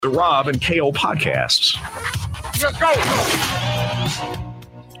The Rob and KO podcasts. Let's go.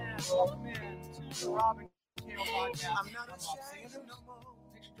 Welcome in to the Rob and KO podcast. I'm not Sanders. Thanks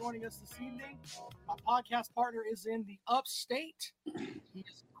for joining us this evening. My podcast partner is in the upstate. He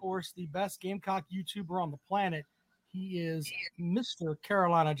is, of course, the best Gamecock YouTuber on the planet. He is Mr.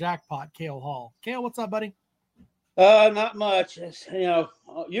 Carolina Jackpot, Cale Hall. Cale, what's up, buddy? Not much.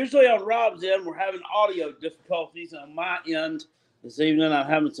 Usually on Rob's end, we're having audio difficulties. On my end, this evening, I'm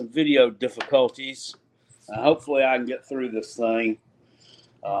having some video difficulties. Hopefully, I can get through this thing.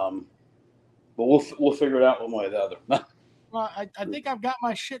 But we'll figure it out one way or the other. Well, I think I've got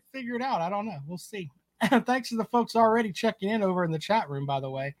my shit figured out. I don't know. We'll see. Thanks to the folks already checking in over in the chat room, by the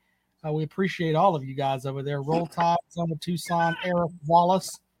way. We appreciate all of you guys over there. Roll Tide, Son of Tucson, Eric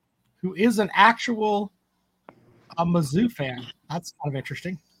Wallace, who is an actual Mizzou fan. That's kind of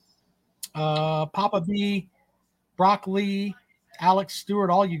interesting. Papa B, Brock Lee, Alex Stewart,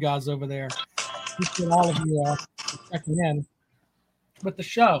 all you guys over there. Appreciate all of you checking in with the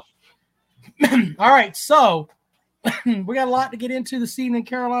show. All right, so we got a lot to get into this evening,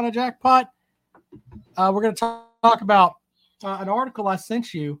 Carolina Jackpot. We're going to talk about an article I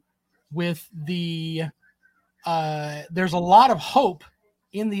sent you with the there's a lot of hope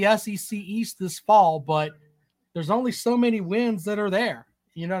in the SEC East this fall, but there's only so many wins that are there.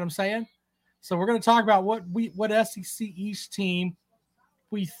 You know what I'm saying? So we're going to talk about what SEC East team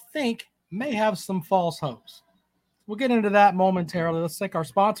we think may have some false hopes. We'll get into that momentarily. Let's thank our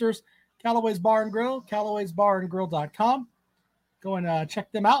sponsors, Callaway's Bar and Grill, Callaway'sBarandGrill.com. Go and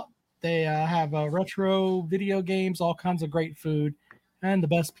check them out. They have retro video games, all kinds of great food, and the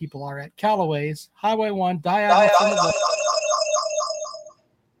best people are at Callaway's, Highway 1, Diagonal.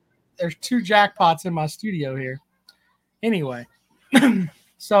 There's two jackpots in my studio here. Anyway,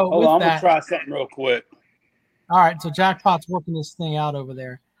 so Hold on, I'm going to try something real quick. All right, so Jackpot's working this thing out over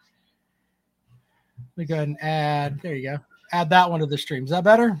there. Let me go ahead and add. There you go. Add that one to the stream. Is that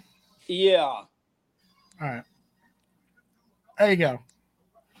better? Yeah. All right. There you go.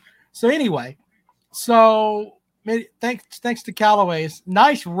 So anyway, thanks to Callaway's.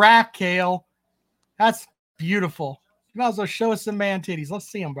 Nice rack, Cale. That's beautiful. You might as well show us some man titties. Let's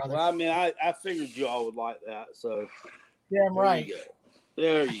see them, brother. Well, I mean, I figured you all would like that. So damn right.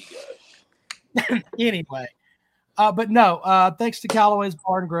 There you go. Anyway. But no, thanks to Callaway's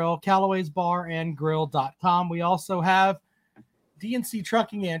Bar and Grill, Callaway'sBarandGrill.com. We also have DNC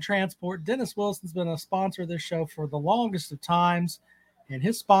Trucking and Transport. Dennis Wilson's been a sponsor of this show for the longest of times, and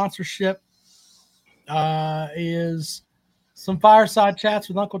his sponsorship is some fireside chats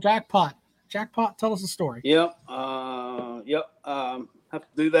with Uncle Jackpot. Jackpot, tell us a story. Yep. Have to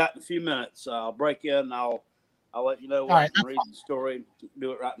do that in a few minutes. I'll break in. I'll let you know what I'm reading the story.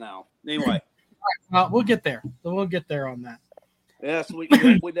 Do it right now. Anyway. We'll get there. So we'll get there on that. Yes, we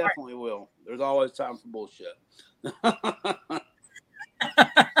definitely will. There's always time for bullshit.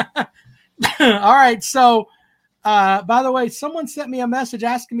 All right. So, by the way, someone sent me a message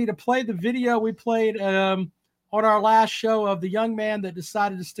asking me to play the video we played on our last show of the young man that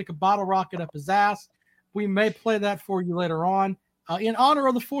decided to stick a bottle rocket up his ass. We may play that for you later on in honor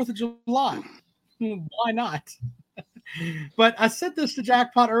of the 4th of July. Why not? But I sent this to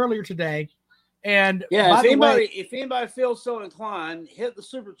Jackpot earlier today. And yeah, if anybody feels so inclined, hit the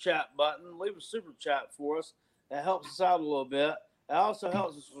super chat button, leave a super chat for us. That helps us out a little bit. It also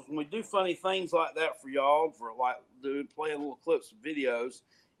helps us when we do funny things like that for y'all, for like playing little clips of videos.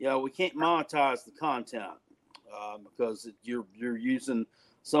 You know, we can't monetize the content because you're using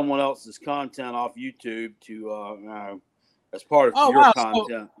someone else's content off YouTube to as part of your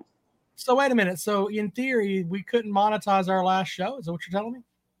content. So wait a minute. So in theory, we couldn't monetize our last show. Is that what you're telling me?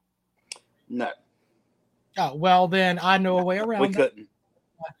 No. Oh, well, then I know a way around We couldn't.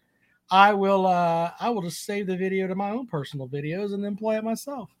 I will just save the video to my own personal videos and then play it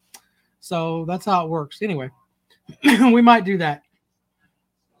myself. So that's how it works. Anyway, we might do that.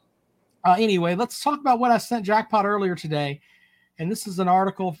 Anyway, let's talk about what I sent Jackpot earlier today. And this is an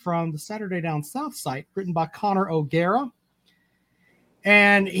article from the Saturday Down South site written by Connor O'Gara.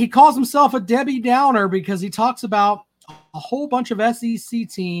 And he calls himself a Debbie Downer because he talks about a whole bunch of SEC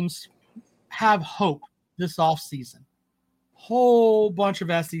teams have hope this offseason. Whole bunch of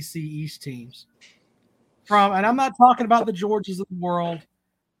SEC East teams. And I'm not talking about the Georgias of the world.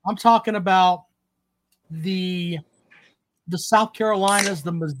 I'm talking about the South Carolinas,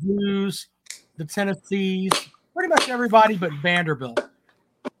 the Mizzous, the Tennessees, pretty much everybody but Vanderbilt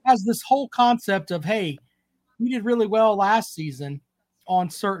has this whole concept of, hey, we did really well last season on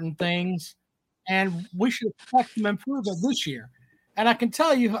certain things, and we should expect some improvement this year. And I can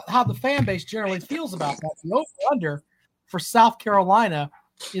tell you how the fan base generally feels about that. The over-under for South Carolina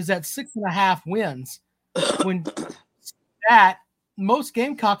is at 6.5 wins. When that, most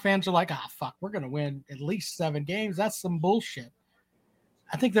Gamecock fans are like, fuck, we're going to win at least 7 games. That's some bullshit.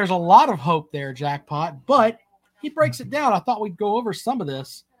 I think there's a lot of hope there, Jackpot, but he breaks it down. I thought we'd go over some of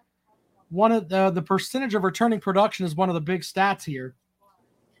this. One of the percentage of returning production is one of the big stats here.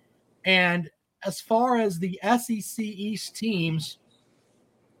 And as far as the SEC East teams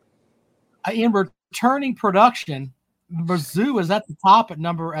in returning production, Mizzou is at the top at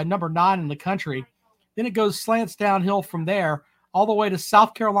number 9 in the country. Then it slants downhill from there all the way to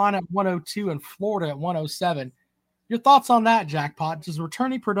South Carolina at 102 and Florida at 107. Your thoughts on that, Jackpot? Does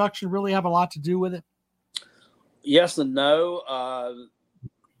returning production really have a lot to do with it? Yes and no.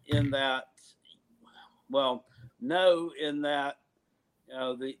 No, in that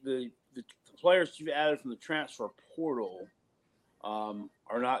the players you've added from the transfer portal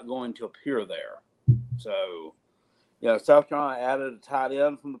are not going to appear there. So, South Carolina added a tight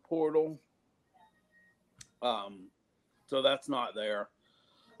end from the portal. So that's not there.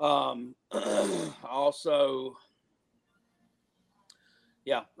 Also,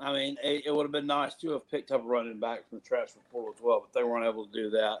 I mean, it would have been nice to have picked up a running back from the transfer portal as well, but they weren't able to do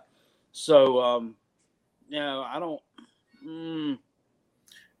that. So, I don't.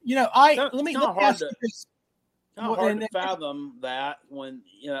 Let me hard to fathom that when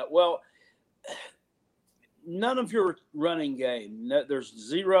none of your running game. There's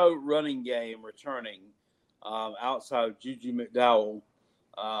 0 running game returning outside of Juju McDowell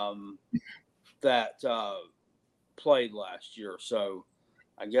that played last year. So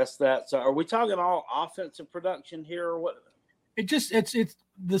I guess that's. Are we talking all offensive production here, or what? It's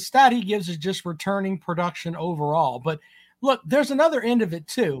the stat he gives is just returning production overall. But look, there's another end of it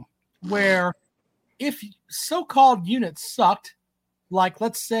too, where if so-called units sucked, like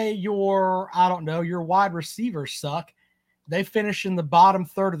let's say your wide receivers suck, they finish in the bottom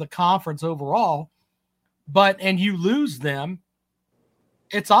third of the conference overall, and you lose them,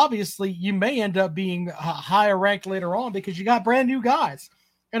 it's obviously you may end up being higher ranked later on because you got brand new guys.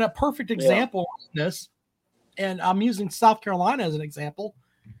 And a perfect example of this, and I'm using South Carolina as an example,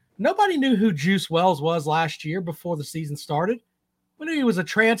 nobody knew who Juice Wells was last year before the season started. We knew he was a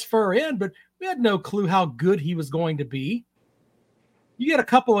transfer in, but we had no clue how good he was going to be. You get a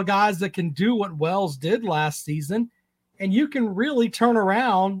couple of guys that can do what Wells did last season, and you can really turn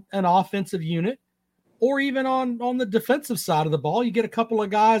around an offensive unit, or even on the defensive side of the ball. You get a couple of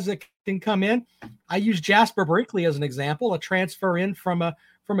guys that can come in. I use Jasper Brinkley as an example, a transfer in from a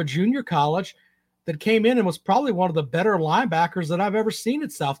junior college that came in and was probably one of the better linebackers that I've ever seen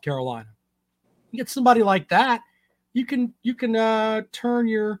at South Carolina. You get somebody like that, you can turn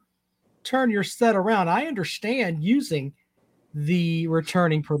your set around. I understand using the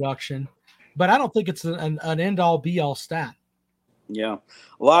returning production, but I don't think it's an end-all be-all stat. Yeah.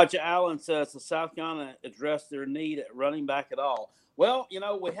 Elijah Allen says the South Carolina addressed their need at running back at all. Well,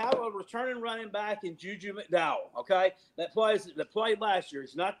 we have a returning running back in Juju McDowell, okay, that played last year.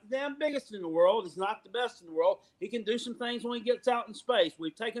 He's not the damn biggest in the world. He's not the best in the world. He can do some things when he gets out in space.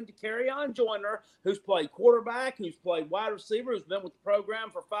 We've taken to Kerryon Joyner, who's played quarterback, who's played wide receiver, who's been with the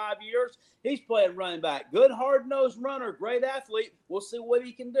program for 5 years. He's played running back. Good, hard-nosed runner, great athlete. We'll see what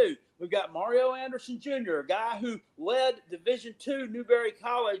he can do. We've got Mario Anderson Jr., a guy who led Division II Newberry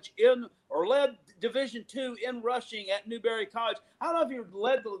College led Division II in rushing at Newberry College. I don't know if he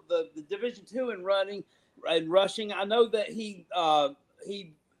led the Division II in rushing. I know that he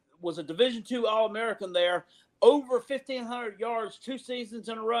was a Division II All-American there, over 1,500 yards 2 seasons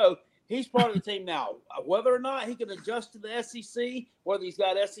in a row. He's part of the team now. Whether or not he can adjust to the SEC, whether he's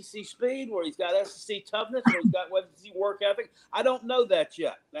got SEC speed, whether he's got SEC toughness, whether he's got SEC work ethic, I don't know that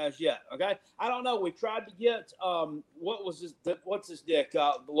as yet. Okay, I don't know. We tried to get what's his dick?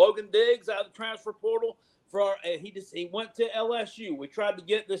 Logan Diggs out of the transfer portal. He went to LSU. We tried to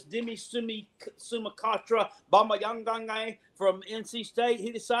get this Demi Sumakatra Bamayangangai from NC State.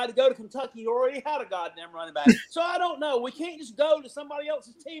 He decided to go to Kentucky. He already had a goddamn running back. So I don't know. We can't just go to somebody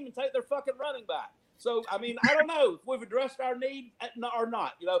else's team and take their fucking running back. So, I mean, I don't know if we've addressed our need or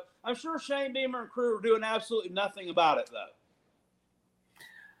not. I'm sure Shane Beamer and crew are doing absolutely nothing about it, though.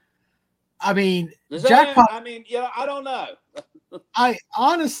 I mean, I don't know. I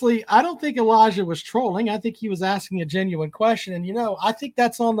don't think Elijah was trolling. I think he was asking a genuine question. And, I think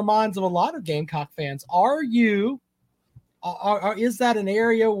that's on the minds of a lot of Gamecock fans. Is that an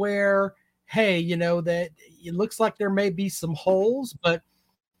area where, hey, that it looks like there may be some holes, but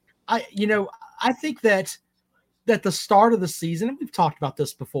I think that the start of the season, and we've talked about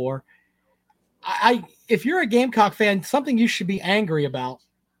this before, if you're a Gamecock fan, something you should be angry about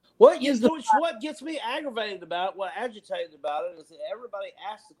What gets me aggravated about it, what agitated about it, is that everybody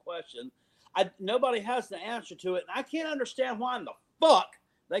asks the question. Nobody has the answer to it. And I can't understand why in the fuck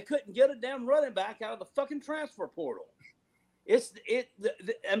they couldn't get a damn running back out of the fucking transfer portal.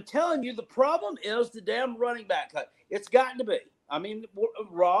 I'm telling you, the problem is the damn running back cut. It's got to be. I mean,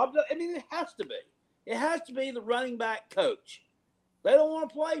 Rob, it has to be. It has to be the running back coach. They don't want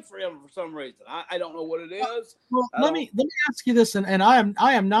to play for him for some reason. I don't know what it is. Well, let me ask you this, and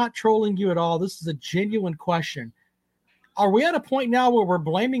I am not trolling you at all. This is a genuine question. Are we at a point now where we're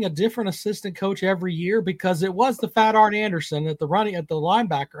blaming a different assistant coach every year? Because it was the Fat Art Anderson at the offensive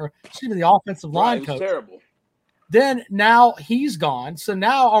line coach. Terrible. Then now he's gone. So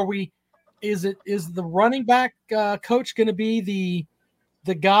now is the running back coach going to be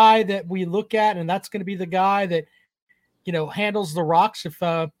the guy that we look at, and that's going to be the guy that, handles the rocks if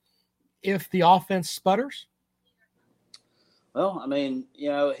the offense sputters? Well, I mean,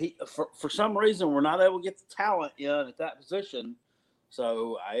 he for some reason we're not able to get the talent in at that position.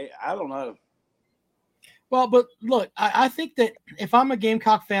 So I don't know. Well, but look, I think that if I'm a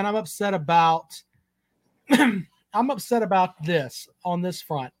Gamecock fan, I'm upset about this on this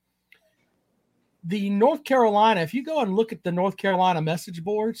front. The North Carolina, if you go and look at the North Carolina message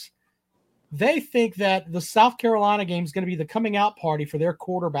boards, they think that the South Carolina game is going to be the coming out party for their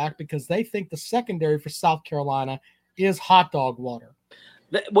quarterback because they think the secondary for South Carolina is hot dog water.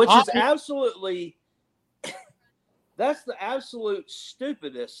 Which is absolutely – that's the absolute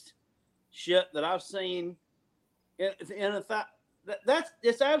stupidest shit that I've seen in a thought.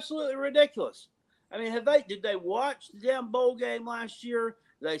 It's absolutely ridiculous. I mean, did they watch the damn bowl game last year?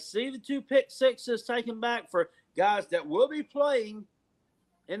 Did they see the 2 pick sixes taken back for guys that will be playing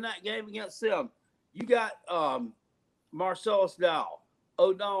in that game against them? You got Marcellus Dow,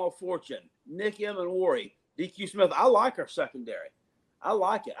 O'Donnell Fortune, Nick Emenwari, DQ Smith. I like our secondary. I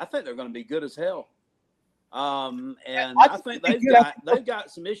like it. I think they're going to be good as hell. And I think they've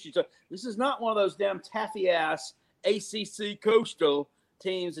got some issues. So this is not one of those damn taffy ass ACC coastal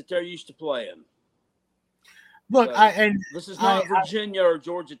teams that they're used to playing. Look, this is not Virginia or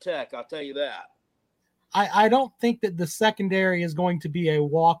Georgia Tech. I'll tell you that. I don't think that the secondary is going to be a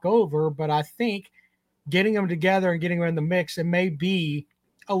walkover, but I think getting them together and getting them in the mix, it may be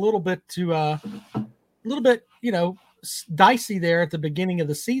a little bit dicey there at the beginning of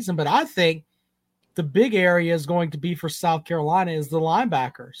the season. But I think the big area is going to be for South Carolina is the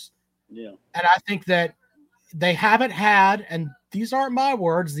linebackers. Yeah. And I think that they haven't had, and these aren't my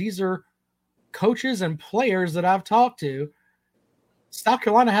words, these are coaches and players that I've talked to. South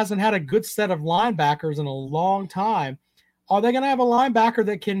Carolina hasn't had a good set of linebackers in a long time. Are they going to have a linebacker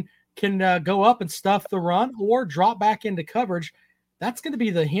that can go up and stuff the run or drop back into coverage? That's going to be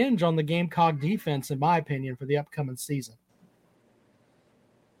the hinge on the Gamecock defense, in my opinion, for the upcoming season.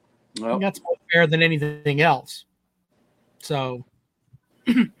 Well, I think that's more fair than anything else. So,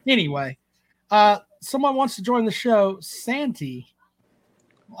 anyway, someone wants to join the show. Santi.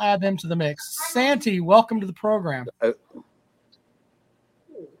 We'll add them to the mix. Santi, welcome to the program.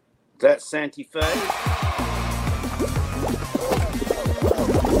 That's Santi Faye.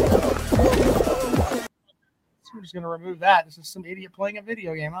 I'm just going to remove that. This is some idiot playing a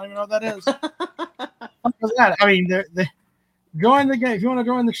video game. I don't even know what that is. What was that? I mean, join the game. If you want to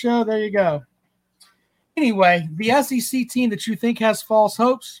join the show, there you go. Anyway, the SEC team that you think has false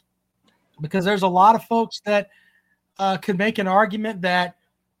hopes, because there's a lot of folks that could make an argument that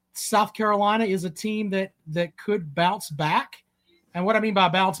South Carolina is a team that could bounce back. And what I mean by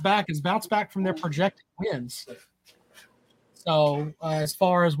bounce back is bounce back from their projected wins. So as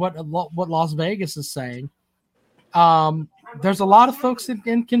far as what Las Vegas is saying, there's a lot of folks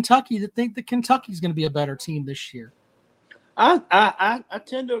in Kentucky that think that Kentucky's going to be a better team this year. I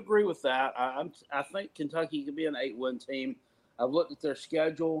tend to agree with that. I think Kentucky could be an 8-win team. I've looked at their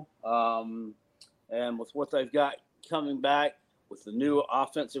schedule, and with what they've got coming back, with the new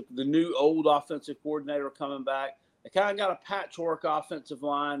old offensive coordinator coming back, they kind of got a patchwork offensive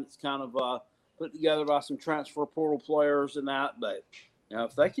line. It's kind of put together by some transfer portal players and that. But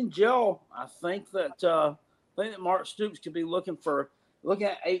if they can gel, I think that Mark Stoops could be looking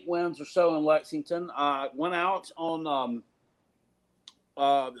at 8 wins or so in Lexington. Went out on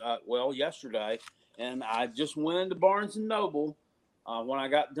yesterday, and I just went into Barnes and Noble when I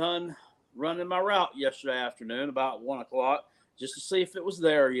got done running my route yesterday afternoon about 1:00, just to see if it was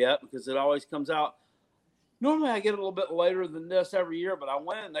there yet, because it always comes out. Normally I get a little bit later than this every year, but I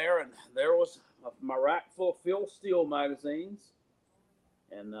went in there and there was my rack full of Phil Steele magazines,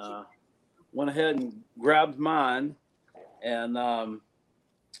 and went ahead and grabbed mine, and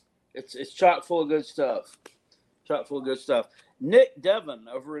it's chock full of good stuff. Chock full of good stuff. Nick Devon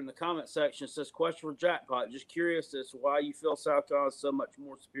over in the comment section says, question for Jackpot. Just curious as to why you feel South Carolina is so much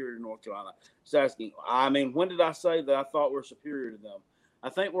more superior to North Carolina. Just asking. I mean, when did I say that I thought we're superior to them? I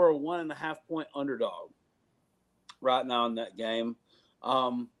think we're a 1.5 point underdog right now in that game.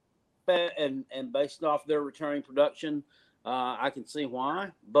 And based off their returning production, I can see why.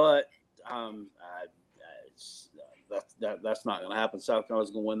 But that's not going to happen. South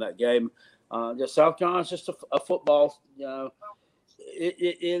Carolina's going to win that game. South Carolina's just a football,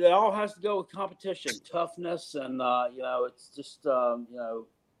 it all has to go with competition, toughness, and it's just I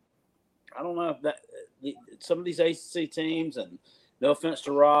don't know if that some of these ACC teams, and no offense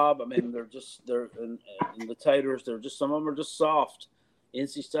to Rob, I mean they're and the Taters, they're just, some of them are just soft.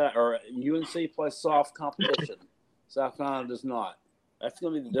 NC State or UNC plays soft competition. South Carolina does not. That's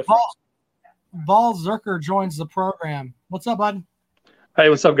going to be the difference. Vol Zerker joins the program. What's up, bud? Hey,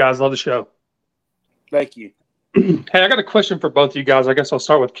 what's up, guys? Love the show. Thank you. Hey, I got a question for both of you guys. I guess I'll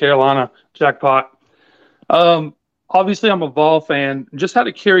start with Carolina, Jackpot. Obviously, I'm a Vol fan. Just out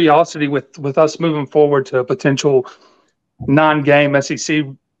of curiosity, with us moving forward to a potential 9-game SEC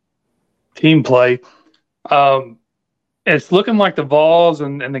team play, it's looking like the Vols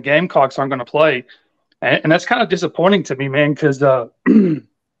and the Gamecocks aren't going to play. And that's kind of disappointing to me, man, because I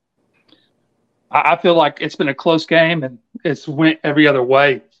feel like it's been a close game and it's went every other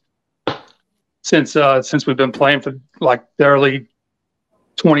way since we've been playing for like the early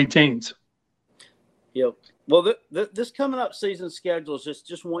 20 teens. Yep. Well, this coming up season schedule is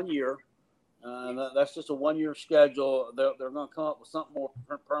just 1 year. That's just a 1 year schedule. They're going to come up with something more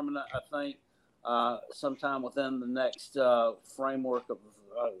permanent, I think, sometime within the next framework of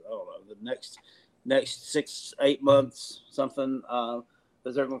I don't know, the next 6-8 months, something.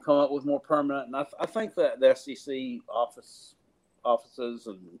 That they're going to come up with more permanent. And I think that the SEC offices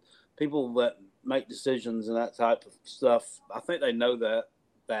and people that make decisions and that type of stuff, I think they know that.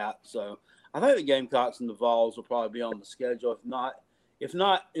 So I think the Gamecocks and the Vols will probably be on the schedule. If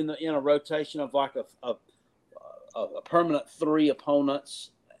not in a rotation of like a permanent 3 opponents.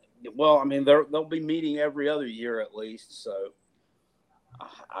 Well, I mean, they'll be meeting every other year at least. So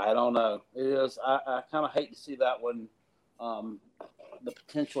I don't know. It is. I kind of hate to see that one. The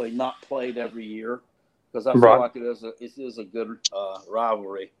potentially not played every year, because I feel like it is a good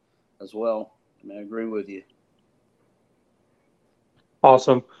rivalry as well. I mean, I agree with you.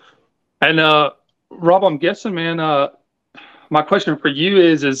 Awesome. And Rob, I'm guessing, man, my question for you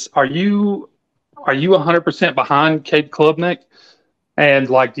is are you 100% behind Cade Klubnik?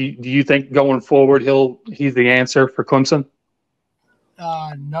 And like, do you think going forward he's the answer for Clemson?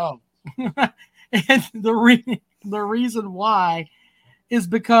 No. And the reason why is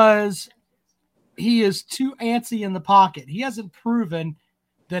because he is too antsy in the pocket. He hasn't proven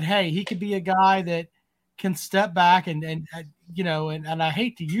that, hey, he could be a guy that can step back and I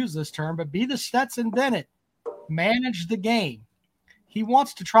hate to use this term, but be the Stetson Bennett, manage the game. He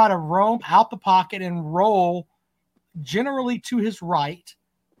wants to try to roam out the pocket and roll generally to his right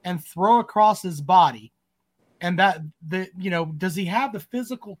and throw across his body. And does he have the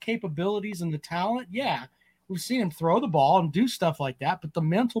physical capabilities and the talent? Yeah. We've seen him throw the ball and do stuff like that, but the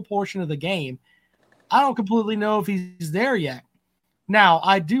mental portion of the game, I don't completely know if he's there yet. Now,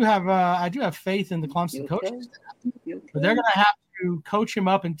 I do have faith in the Clemson coaching staff, but they're going to have to coach him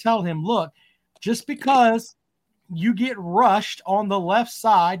up and tell him, look, just because you get rushed on the left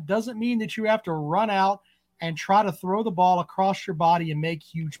side doesn't mean that you have to run out and try to throw the ball across your body and make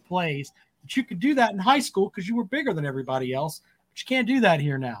huge plays. But you could do that in high school because you were bigger than everybody else, but you can't do that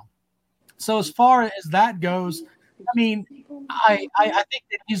here now. So as far as that goes, I mean, I think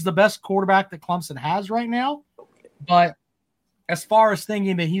that he's the best quarterback that Clemson has right now. But as far as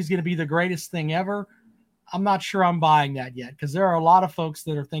thinking that he's going to be the greatest thing ever, I'm not sure I'm buying that yet, because there are a lot of folks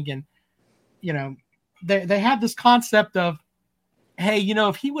that are thinking, they have this concept of, hey,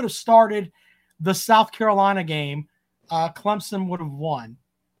 if he would have started the South Carolina game, Clemson would have won.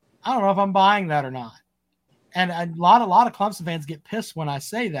 I don't know if I'm buying that or not. And a lot of Clemson fans get pissed when I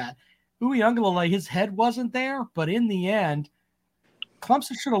say that. Uiagalelei, his head wasn't there, but in the end,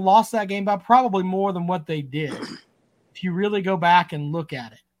 Clemson should have lost that game by probably more than what they did, if you really go back and look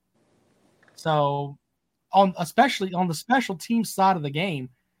at it. So, especially on the special teams side of the game,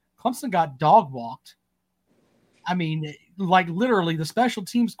 Clemson got dog walked. I mean, like literally, the special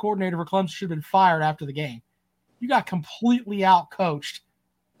teams coordinator for Clemson should have been fired after the game. You got completely out-coached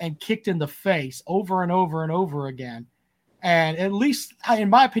and kicked in the face over and over and over again. And at least, in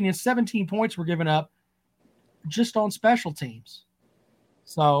my opinion, 17 points were given up just on special teams.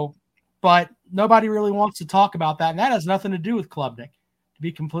 So, but nobody really wants to talk about that. And that has nothing to do with Klubnik, to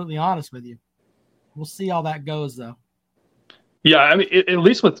be completely honest with you. We'll see how that goes, though. Yeah, I mean, at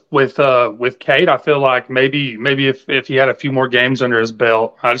least with Cade, I feel like maybe if he had a few more games under his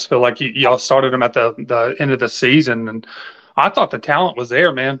belt, I just feel like y'all started him at the end of the season, and I thought the talent was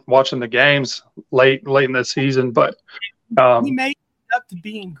there, man. Watching the games late in the season, but he made it up to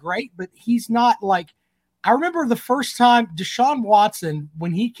being great, but he's not like. I remember the first time Deshaun Watson,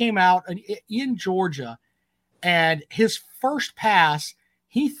 when he came out in Georgia, and his first pass,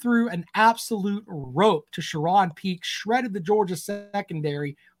 he threw an absolute rope to Sharon Peak, shredded the Georgia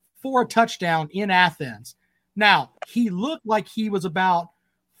secondary for a touchdown in Athens. Now, he looked like he was about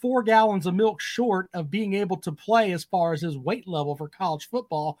 4 gallons of milk short of being able to play as far as his weight level for college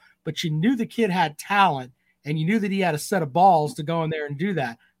football, but you knew the kid had talent, and you knew that he had a set of balls to go in there and do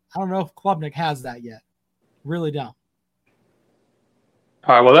that. I don't know if Klubnik has that yet. Really don't.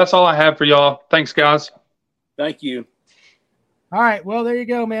 All right, well, that's all I have for y'all. Thanks, guys. Thank you. All right, well, there you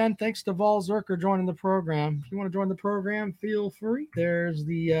go, man. Thanks to Vol Zerker joining the program. If you want to join the program, feel free. There's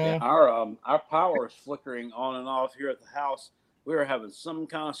the our power is flickering on and off here at the house. We're having some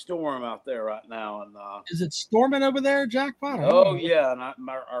kind of storm out there right now, and is it storming over there, Jackpot? Oh yeah, and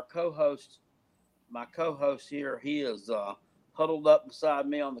our co-host, my co-host here, he is huddled up beside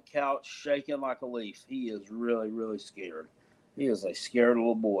me on the couch, shaking like a leaf. He is really, really scared. He is a scared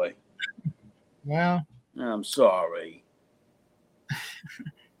little boy. Well, I'm sorry.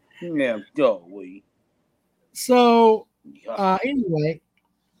 Yeah, golly. So, anyway,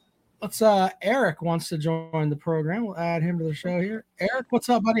 let's. Eric wants to join the program. We'll add him to the show here. Eric, what's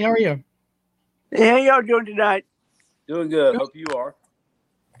up, buddy? How are you? Hey, how y'all doing tonight? Doing good. Hope you are.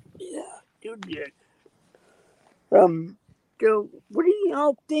 Yeah, doing good. So what do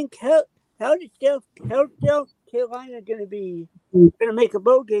y'all think? How does South Carolina going to make a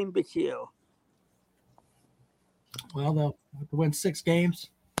bowl game this year? Well, they'll have to win 6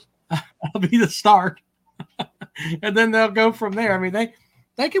 games. That'll be the start, and then they'll go from there. I mean,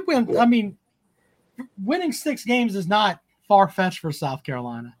 they could win. I mean, winning 6 games is not far fetched for South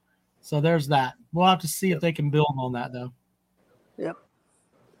Carolina. So there's that. We'll have to see if they can build on that, though. Yep.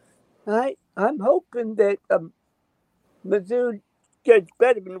 I'm hoping that Mizzou gets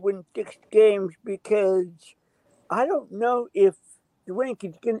better and win 6 games, because I don't know if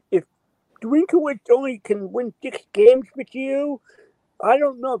Drinkwitz only can win 6 games with you. I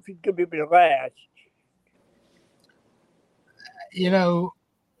don't know if he's going to be able to last. You know,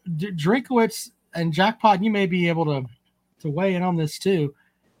 Drinkwitz and Jackpot, you may be able to weigh in on this too.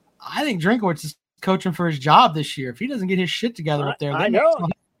 I think Drinkwitz is coaching for his job this year. If he doesn't get his shit together up there, I know.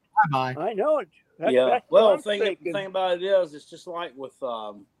 I know it. That's well, the thing about it is, it's just like with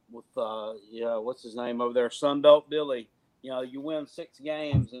what's his name over there, Sunbelt Billy. You know, you win 6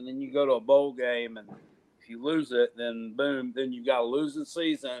 games and then you go to a bowl game, and if you lose it, then boom, then you got a losing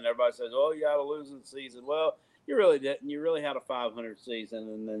season. Everybody says, "Oh, you got a losing season." Well, you really didn't. You really had a 500 season,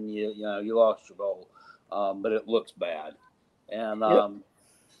 and then you lost your bowl, but it looks bad. And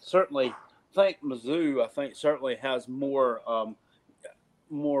certainly, I think Mizzou certainly has more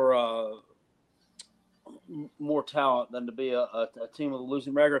talent than to be a team with a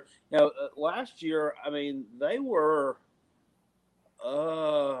losing record. You know, last year, I mean, they were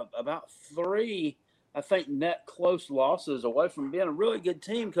about 3, I think, net close losses away from being a really good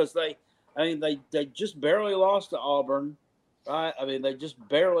team, because they just barely lost to Auburn, right? I mean, they just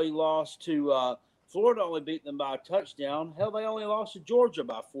barely lost to Florida, only beat them by a touchdown. Hell, they only lost to Georgia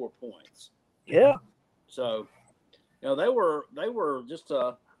by 4 points. Yeah. So, you know, they were just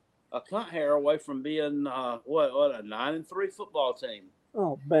a cunt hair away from being a 9-3 football team.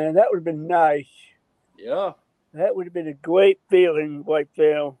 Oh man, that would have been nice. Yeah. That would have been a great feeling right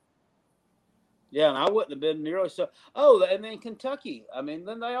there. Yeah, and I wouldn't have been nearly so. Oh, and then Kentucky. I mean,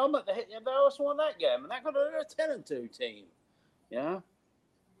 then they almost won that game, and that could have been a 10-2 team. Yeah.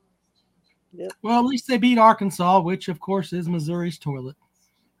 Yep. Well, at least they beat Arkansas, which of course is Missouri's toilet.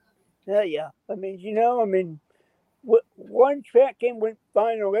 Yeah. I mean, once that game went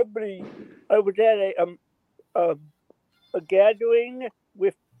final, everybody. I was at a gathering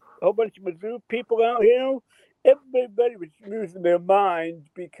with a whole bunch of Mizzou people out here. Everybody was losing their minds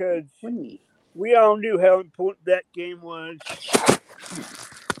because we all knew how important that game was.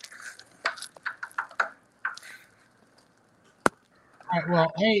 All right,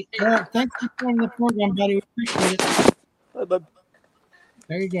 well, hey, Eric, thanks for joining the program, buddy. We appreciate it. Bye-bye.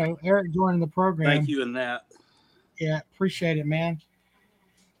 There you go. Eric joining the program. Thank you in that. Yeah, appreciate it, man.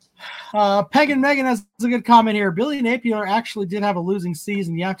 Peg and Megan has a good comment here. Billy Napier actually did have a losing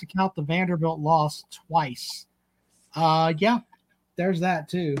season. You have to count the Vanderbilt loss twice. Yeah, there's that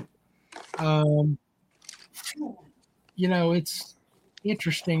too. You know, it's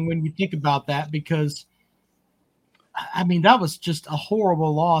interesting when you think about that, because I mean, that was just a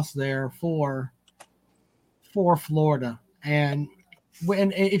horrible loss there for Florida. And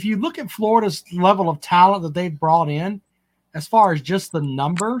if you look at Florida's level of talent that they've brought in, as far as just the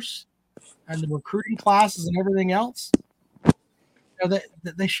numbers and the recruiting classes and everything else,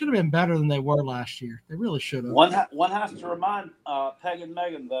 they should have been better than they were last year. They really should have. One has to remind Peg and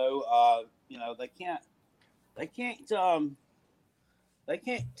Megan, though, they can't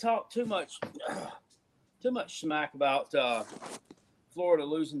talk too much smack about Florida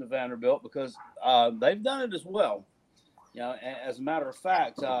losing to Vanderbilt, because they've done it as well. As a matter of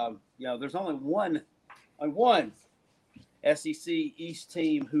fact, there's only one SEC East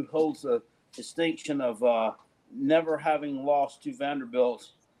team who holds the distinction of never having lost to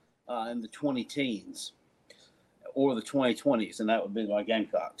Vanderbilt in the 2010s or the 2020s, and that would be my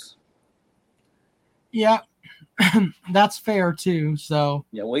Gamecocks. Yeah, that's fair too. So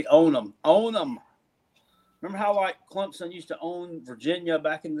yeah, we own them. Remember how Clemson used to own Virginia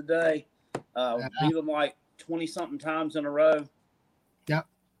back in the day? Beat them 20-something times in a row. Yep.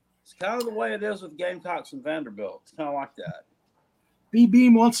 It's kind of the way it is with Gamecocks and Vanderbilt. It's kind of like that.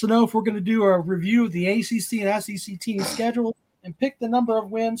 B-Beam wants to know if we're going to do a review of the ACC and SEC team schedule and pick the number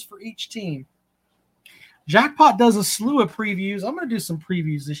of wins for each team. Jackpot does a slew of previews. I'm going to do some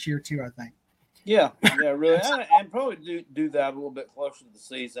previews this year too, I think. Yeah, really. And probably do that a little bit closer to the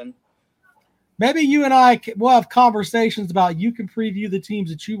season. Maybe you and I will have conversations about, you can preview the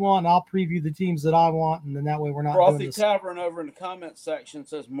teams that you want, and I'll preview the teams that I want, and then that way we're not doing this. Frothy Tavern over in the comment section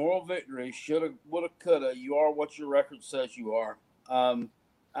says, moral victory, shoulda, woulda, coulda. You are what your record says you are.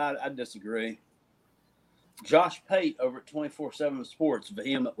 I disagree. Josh Pate over at 24/7 Sports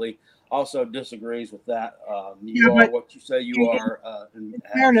vehemently also disagrees with that. You are what you say you are. In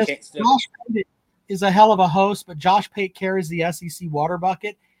fairness, Josh Pate is a hell of a host, but Josh Pate carries the SEC water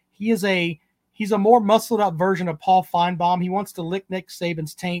bucket. He's a more muscled up version of Paul Feinbaum. He wants to lick Nick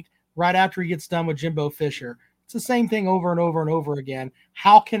Saban's taint right after he gets done with Jimbo Fisher. It's the same thing over and over and over again.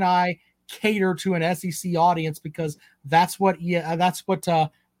 How can I cater to an SEC audience? Because that's what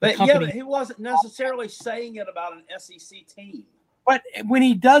but he wasn't necessarily saying it about an SEC team. But when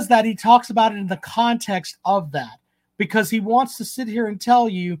he does that, he talks about it in the context of that, because he wants to sit here and tell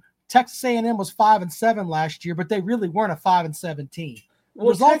you Texas A&M was 5-7 last year, but they really weren't a 5-7 team.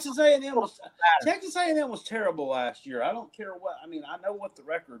 Well, Texas A&M was terrible last year. I don't care what. I mean, I know what the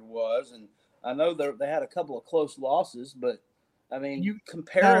record was, and I know they had a couple of close losses, but I mean,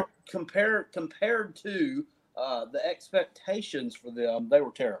 compared to the expectations for them, they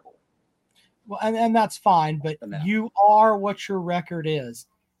were terrible. Well, and that's fine, but you are what your record is.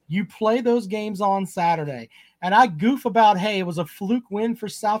 You play those games on Saturday, and I goof about, hey, it was a fluke win for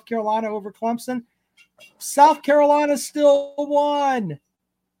South Carolina over Clemson. South Carolina still won.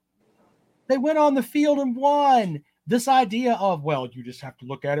 They went on the field and won. This idea of, well, you just have to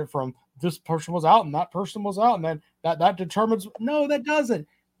look at it from this person was out and that person was out, and then that determines. No, that doesn't.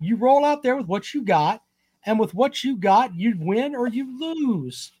 You roll out there with what you got, and with what you got, you win or you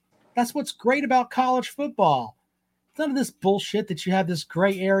lose. That's what's great about college football. None of this bullshit that you have this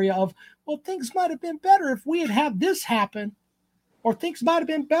gray area of, well, things might have been better if we had this happen, or things might have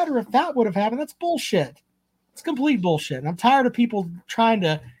been better if that would have happened. That's bullshit. It's complete bullshit. And I'm tired of people trying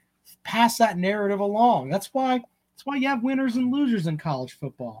to pass that narrative along. That's why you have winners and losers in college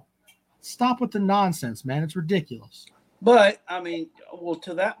football. Stop with the nonsense, man. It's ridiculous. But I mean, well,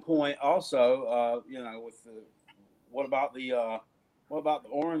 to that point, also, what about the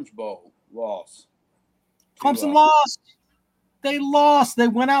Orange Bowl loss? Clemson lost. They lost. They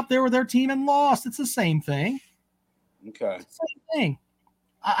went out there with their team and lost. It's the same thing. Okay. It's the same thing.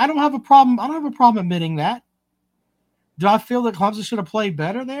 I don't have a problem. I don't have a problem admitting that. Do I feel that Clemson should have played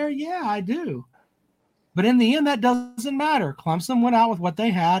better there? Yeah, I do. But in the end, that doesn't matter. Clemson went out with what they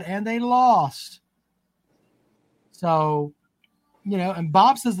had, and they lost. So, and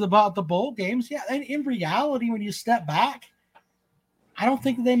Bob says about the bowl games. Yeah, and in reality, when you step back, I don't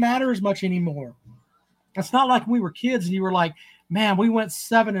think they matter as much anymore. It's not like we were kids and you were like, man, we went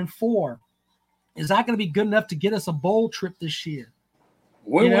 7-4. Is that going to be good enough to get us a bowl trip this year?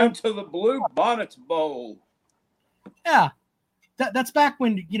 We went to the Blue Bonnets Bowl. Yeah. That's back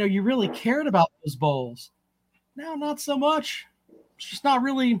when, you really cared about those bowls. Now, not so much. It's just not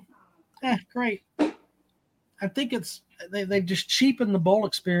really great. I think they've just cheapened the bowl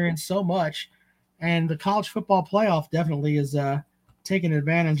experience so much. And the college football playoff definitely is taking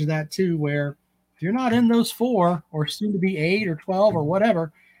advantage of that too, where if you're not in those 4 or soon to be 8 or 12 or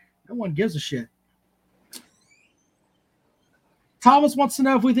whatever, no one gives a shit. Thomas wants to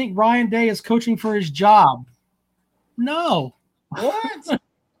know if we think Ryan Day is coaching for his job. No, What? Are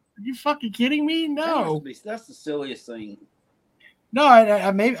you fucking kidding me? No. That's the silliest thing. No,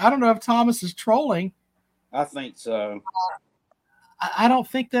 I don't know if Thomas is trolling. I think so. I don't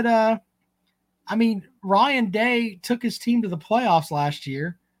think that. I mean, Ryan Day took his team to the playoffs last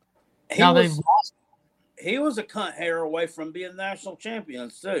year. They've lost. He was a cunt hair away from being national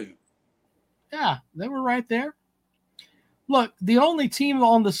champions too. Yeah, they were right there. Look, the only team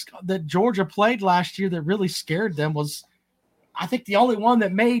that Georgia played last year that really scared them was, I think, the only one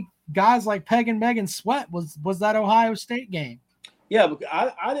that made guys like Peg and Megan sweat was that Ohio State game. Yeah, but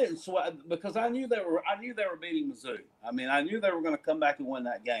I didn't sweat because I knew they were beating Mizzou. I mean, I knew they were going to come back and win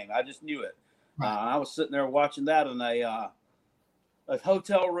that game. I just knew it. Right. I was sitting there watching that in a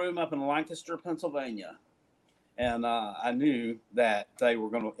hotel room up in Lancaster, Pennsylvania, and I knew that they were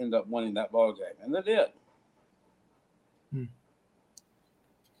going to end up winning that ball game, and they did.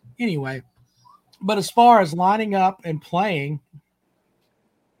 Anyway, but as far as lining up and playing,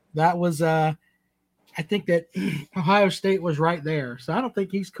 that was I think that Ohio State was right there. So I don't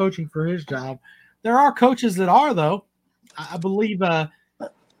think he's coaching for his job. There are coaches that are, though. I believe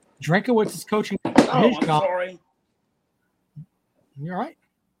Drinkowitz is coaching for his job. Sorry. You all right?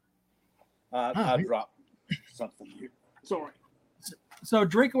 I dropped something here. Sorry. So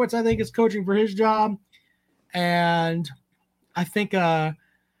Drinkowitz, I think, is coaching for his job. And I think that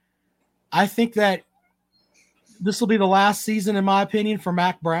this will be the last season, in my opinion, for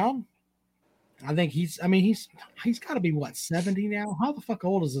Mac Brown. I think he's got to be, 70 now? How the fuck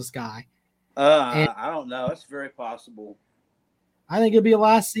old is this guy? I don't know. It's very possible. I think it'll be a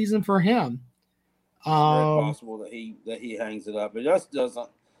last season for him. It's very possible that he hangs it up. It just doesn't.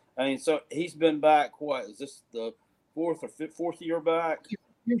 I mean, so he's been back. What is this, the fourth year back?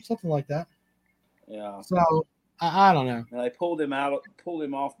 Yeah, something like that. Yeah. So I don't know. And they pulled him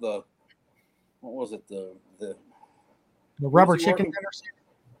off the. What was it? The rubber chicken dinner.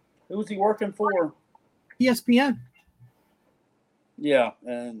 Who was he working for? ESPN. Yeah,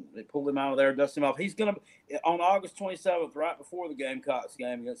 and they pulled him out of there, dusted him off. He's going to on August 27th, right before the Gamecocks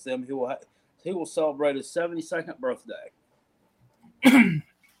game against them. He will celebrate his 72nd birthday.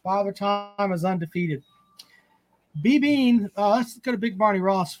 Father Time is undefeated. B Bean, let's go to Big Barney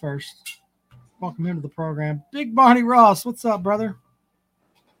Ross first. Welcome him to the program. Big Barney Ross, what's up, brother?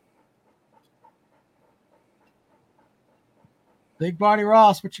 Big Barney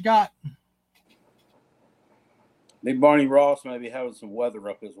Ross, what you got? Big Barney Ross may be having some weather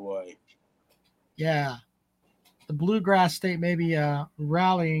up his way. Yeah. The Bluegrass State may be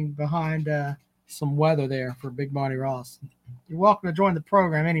rallying behind some weather there for Big Barney Ross. You're welcome to join the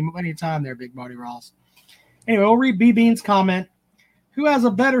program any time there, Big Barney Ross. Anyway, we'll read B Bean's comment. Who has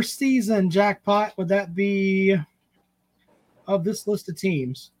a better season, Jackpot? Would that be of this list of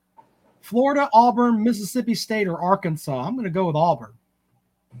teams? Florida, Auburn, Mississippi State, or Arkansas? I'm going to go with Auburn.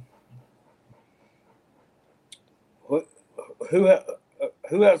 Who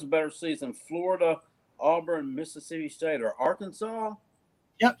has a better season? Florida, Auburn, Mississippi State, or Arkansas?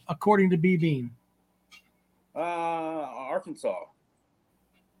 Yep, according to B Bean. Arkansas.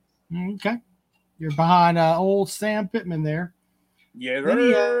 Okay. You're behind old Sam Pittman there. Yeah.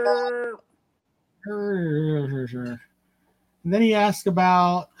 And then he asked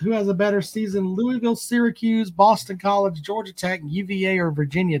about who has a better season, Louisville, Syracuse, Boston College, Georgia Tech, UVA, or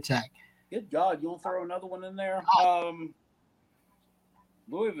Virginia Tech. Good God, you want to throw another one in there?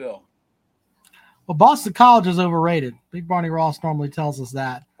 Louisville. Well, Boston College is overrated. Big Barney Ross normally tells us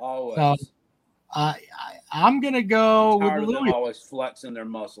that. Always. So, I'm going to go with Louisville. Them always flexing their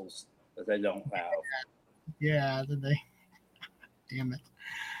muscles that they don't have. Yeah, damn it.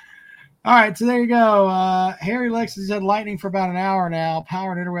 All right, so there you go. Harry Lexus had lightning for about an hour now.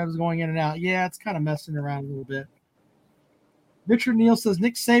 Power and interwebs going in and out. Yeah, it's kind of messing around a little bit. Richard Neal says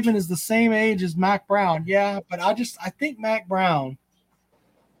Nick Saban is the same age as Mac Brown. Yeah, but I think Mac Brown,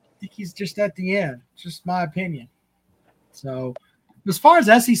 I think he's just at the end. It's just my opinion. So as far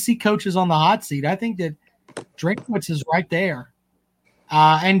as SEC coaches on the hot seat, I think that Drinkwitz is right there.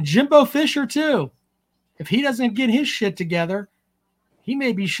 And Jimbo Fisher too. If he doesn't get his shit together, he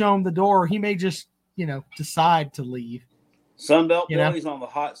may be shown the door. He may just, decide to leave. Sunbelt Billy's on the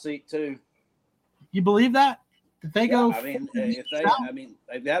hot seat too. You believe that? If they go,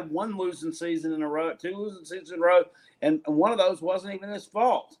 they've had one losing season in a row, two losing seasons in a row, and one of those wasn't even his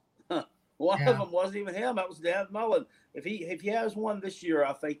fault. One of them wasn't even him. That was Dan Mullen. If he has one this year,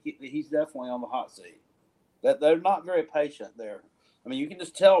 I think he's definitely on the hot seat. That they're not very patient there. I mean, you can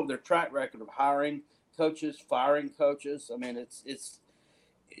just tell their track record of hiring coaches, firing coaches. I mean,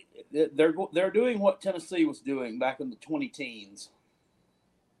 they're doing what Tennessee was doing back in the 20 teens.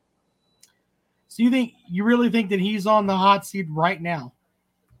 So you really think that he's on the hot seat right now?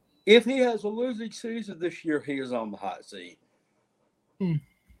 If he has a losing season this year, he is on the hot seat. And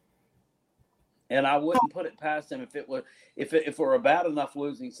I wouldn't put it past him if it were a bad enough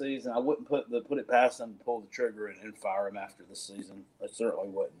losing season. I wouldn't put it past him to pull the trigger and fire him after the season. I certainly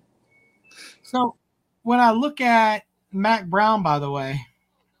wouldn't. So when I look at Mack Brown, by the way,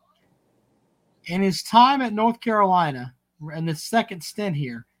 in his time at North Carolina and the second stint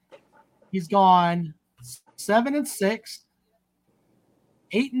here, he's gone 7-6,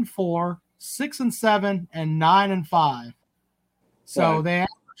 8-4, 6-7, and 9-5. So Right. they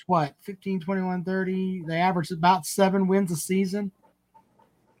average what, 15, 21, 30. They average about 7 wins a season.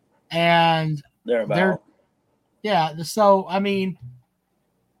 And so I mean,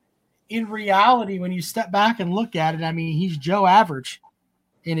 in reality, when you step back and look at it, I mean, he's Joe Average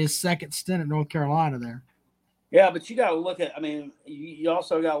in his second stint at North Carolina there. Yeah, but you got to look at. I mean, you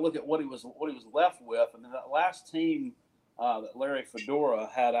also got to look at what he was left with. I mean, that last team that Larry Fedora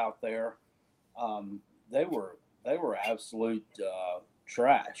had out there, they were absolute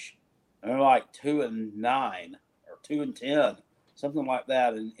trash. They were like 2-9 or 2-10, something like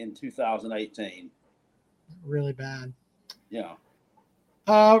that in 2018. Really bad. Yeah.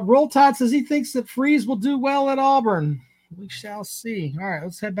 Roll Tide says he thinks that Freeze will do well at Auburn. We shall see. All right,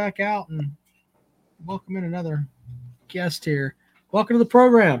 let's head back out and welcome in another guest here. Welcome to the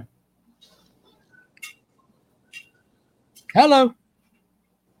program. Hello.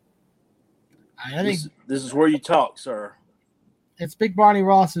 I think This is where you talk, sir. it's Big Barney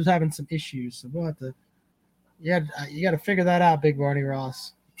Ross who's having some issues, so we'll have to. You got to figure that out, Big Barney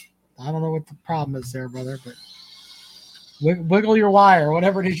Ross. I don't know what the problem is there, brother, but wiggle your wire,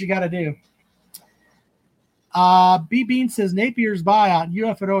 whatever it is you got to do. B Bean says Napier's buyout.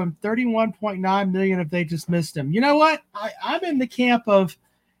 UF would owe him $31.9 million if they dismissed him. You know what? I'm in the camp of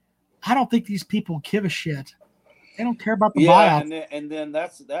I don't think these people give a shit. They don't care about the buyout. And then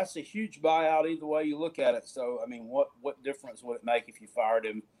that's a huge buyout either way you look at it. So I mean, what difference would it make if you fired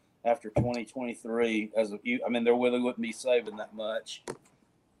him after 2023? I mean, there really wouldn't be saving that much.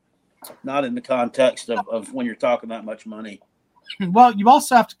 Not in the context of when you're talking that much money. Well, you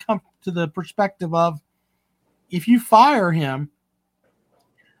also have to come to the perspective of if you fire him,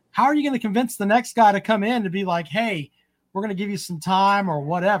 how are you going to convince the next guy to come in to be like, hey, we're going to give you some time or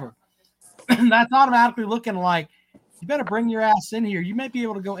whatever? That's automatically looking like you better bring your ass in here. You may be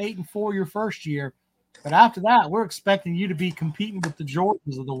able to go 8-4 your first year, but after that, we're expecting you to be competing with the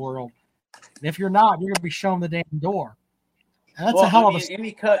Jordans of the world. And if you're not, you're going to be shown the damn door. And that's a hell of a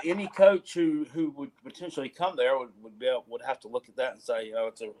any coach who would potentially come there would have to look at that and say, you know,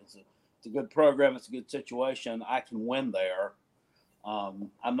 it's a good program, it's a good situation. I can win there. I'm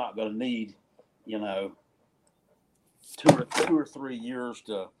not going to need, you know, two or 3 years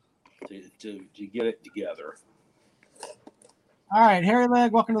to get it together. All right, Harry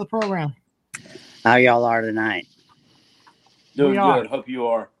Legg, welcome to the program. How y'all are tonight? Doing We are. good. Hope you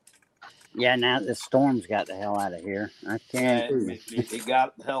are. Yeah, now the storm's got the hell out of here. I can't. It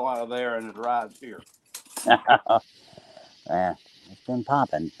got the hell out of there and it arrived here. Yeah, it's been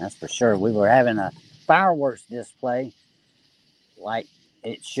popping, that's for sure. We were having a fireworks display like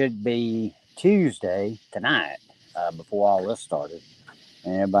it should be Tuesday tonight before all this started.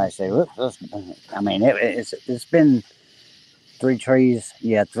 And everybody say, look, I mean, it's been 3 trees.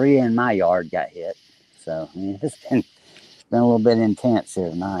 Yeah, 3 in my yard got hit. So I mean, it's been a little bit intense here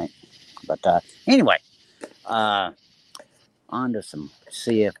tonight. But anyway, on to some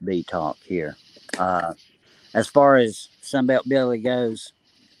CFB talk here. As far as Sunbelt Billy goes,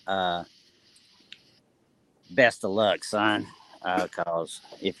 best of luck, son. Cause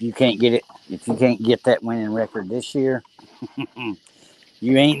if you can't get that winning record this year,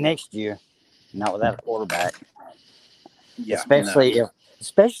 you ain't next year. Not without a quarterback. Yeah,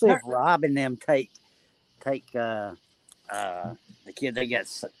 especially if Rob and them take the kid they got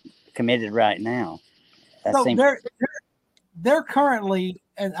committed right now. So they're currently,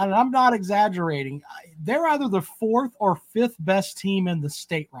 and I'm not exaggerating, they're either the 4th or 5th best team in the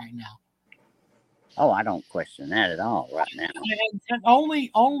state right now. Oh, I don't question that at all right now. And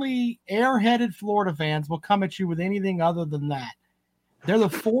only airheaded Florida fans will come at you with anything other than that. They're the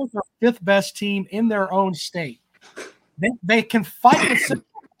 4th or 5th best team in their own state. They can fight with Central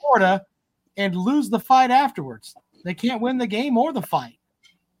Florida and lose the fight afterwards. They can't win the game or the fight.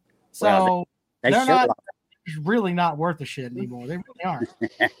 So Well, they're not really not worth a shit anymore. They really aren't.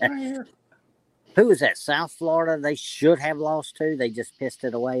 Who was that? South Florida? They should have lost to. They just pissed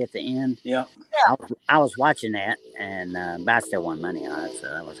it away at the end. Yeah. I was watching that, and but I still won money on it, so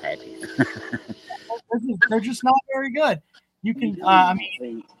I was happy. They're just not very good. You can,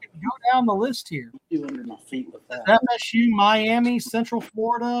 go down the list here. You under my feet with that. FSU, Miami, Central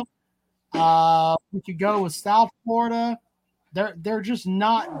Florida. We could go with South Florida. They're just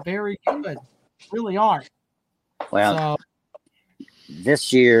not very good. Really aren't. Well,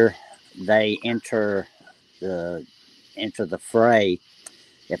 this year they enter the fray,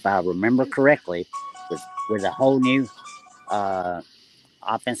 if I remember correctly, with a whole new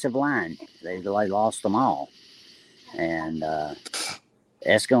offensive line. They lost them all, and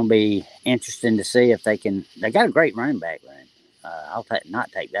it's going to be interesting to see if they can. They got a great running back room. I'll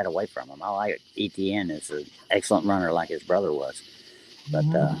not take that away from them. I like Etienne is an excellent runner, like his brother was, but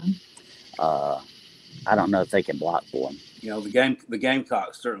I don't know if they can block for him. The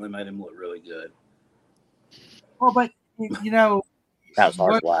Gamecocks certainly made him look really good. Well, but that was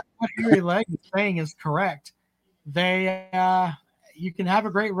hard to watch. What Harry Legg is saying is correct. You can have a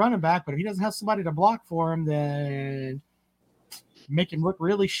great running back, but if he doesn't have somebody to block for him, then make him look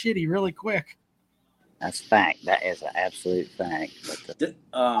really shitty really quick. That's a fact. That is an absolute fact. But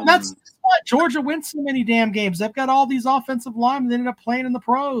that's why Georgia wins so many damn games. They've got all these offensive linemen that end up playing in the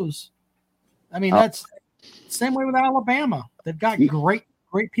pros. I mean, that's the same way with Alabama. They've got great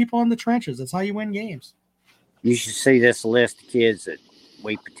people in the trenches. That's how you win games. You should see this list of kids that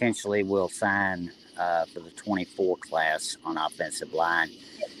we potentially will sign for the 24 class on offensive line.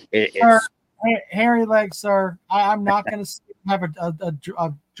 Harry Legg, sir, I'm not going to have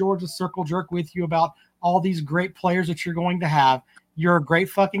a Georgia circle jerk with you about all these great players that you're going to have. You're a great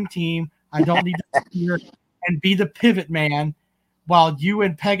fucking team. I don't need to sit here and be the pivot man while you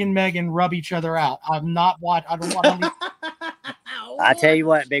and Peg and Megan rub each other out. I'm not what I don't want to. I tell you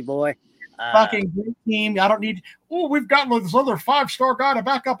what, big boy. Fucking great team. I don't need. Oh, we've got this other 5-star guy to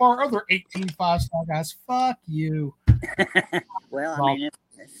back up our other 18 5-star guys. Fuck you. Well, I mean,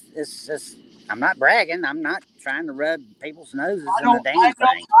 it's I'm not bragging. I'm not trying to rub people's noses in the damn thing.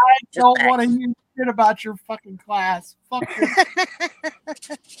 I don't want to hear shit about your fucking class. Fuck your.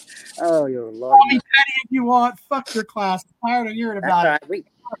 Oh, your Lord. Call me petty if you want. Fuck your class. I'm tired of hearing about it. Right.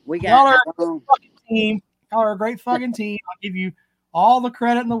 We got y'all are a great fucking team. Y'all are a great fucking team. I'll give you all the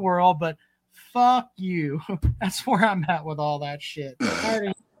credit in the world, but fuck you. That's where I'm at with all that shit.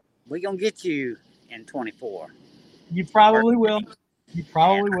 We're gonna get you in 24. You probably will. You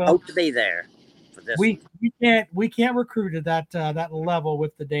probably will. Hope to be there for this. We can't recruit at that level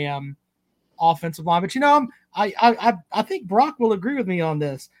with the damn offensive line. But I think Brock will agree with me on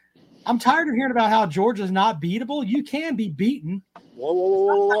this. I'm tired of hearing about how Georgia's not beatable. You can be beaten.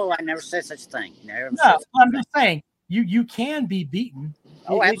 Whoa! I never said such a thing. I'm just saying you can be beaten.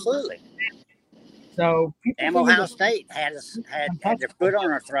 Oh, absolutely. So Ohio State had their foot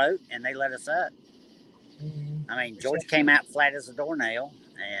on our throat and they let us up. I mean, Georgia came out flat as a doornail,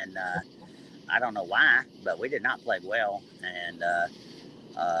 and I don't know why, but we did not play well. And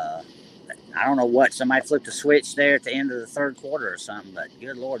I don't know what, somebody flipped a switch there at the end of the third quarter or something, but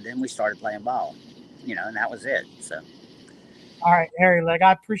good Lord, then we started playing ball, and that was it. So, all right, Harry Legg,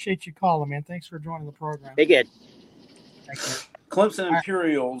 I appreciate you calling, man. Thanks for joining the program. Be good. Thank you. Clemson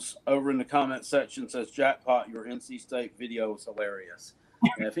Imperials over in the comment section says, Jackpot, your NC State video is hilarious.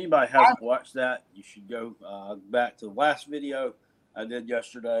 And if anybody hasn't watched that, you should go back to the last video I did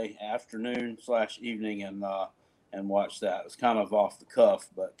yesterday afternoon / evening and watch that. It's kind of off the cuff,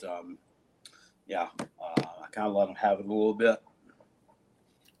 but I kind of let them have it a little bit.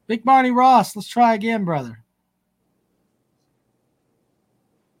 Big Barney Ross, let's try again, brother.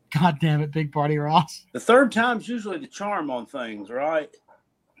 God damn it, Big Barney Ross. The third time's usually the charm on things, right?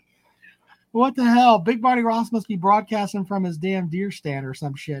 What the hell? Big Barney Ross must be broadcasting from his damn deer stand or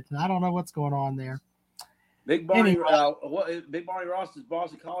some shit. I don't know what's going on there. Big Barney Ross's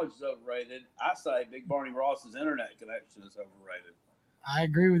Boston College is overrated. I say Big Barney Ross's internet connection is overrated. I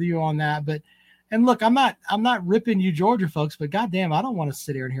agree with you on that, and look, I'm not ripping you Georgia folks, but goddamn, I don't want to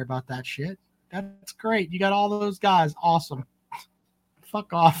sit here and hear about that shit. That's great. You got all those guys. Awesome.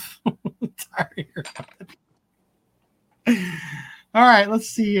 Fuck off. All right, let's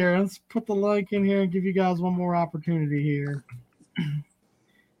see here. Let's put the like in here and give you guys one more opportunity here.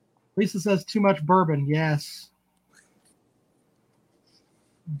 Lisa says too much bourbon. Yes.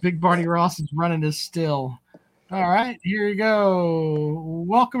 Big Barney Ross is running his still. All right, here you go.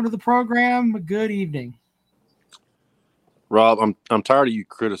 Welcome to the program. Good evening. Rob, I'm tired of you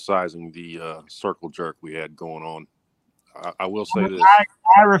criticizing the circle jerk we had going on. I will say this.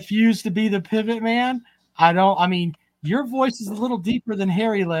 I refuse to be the pivot man. Your voice is a little deeper than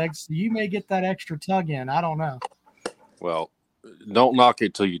Harry Legg, so you may get that extra tug in. I don't know. Well, don't knock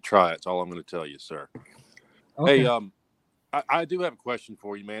it till you try it. That's all I'm going to tell you, sir. Okay. Hey, I do have a question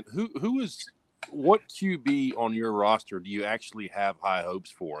for you, man. Who is what QB on your roster do you actually have high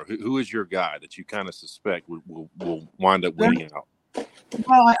hopes for? Who is your guy that you kind of suspect will wind up winning out?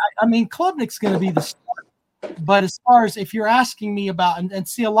 Well, I mean, Klubnik's going to be the starter. But as far as if you're asking me about, and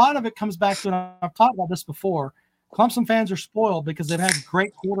see, a lot of it comes back to, and I've talked about this before, Clemson fans are spoiled because they've had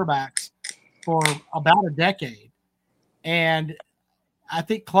great quarterbacks for about a decade. And I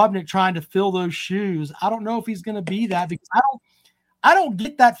think Klubnik trying to fill those shoes, I don't know if he's going to be that, because I don't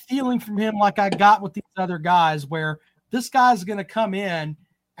get that feeling from him like I got with these other guys, where this guy's going to come in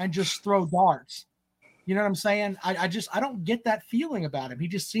and just throw darts. You know what I'm saying? I don't get that feeling about him. He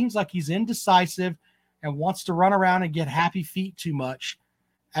just seems like he's indecisive and wants to run around and get happy feet too much.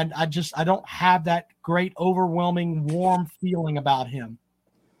 And I don't have that great, overwhelming, warm feeling about him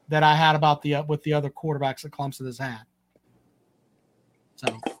that I had about with the other quarterbacks that Clemson has had.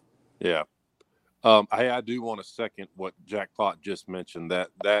 So, yeah. I do want to second what Jackpot just mentioned.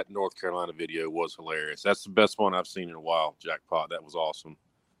 That North Carolina video was hilarious. That's the best one I've seen in a while, Jackpot. That was awesome.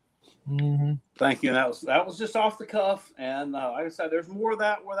 Mm-hmm. Thank you. And that was just off the cuff. And like I said, there's more of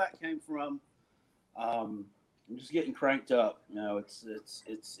that where that came from. I'm just getting cranked up. You know,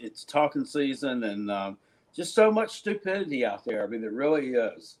 it's talking season, and just so much stupidity out there. I mean, there really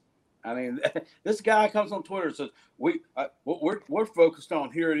is. I mean, this guy comes on Twitter and says, we're focused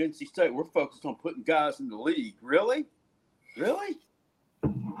on here at NC State. We're focused on putting guys in the league. Really? Give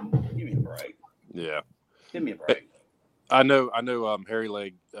me a break. Yeah. Give me a break. I know. Harry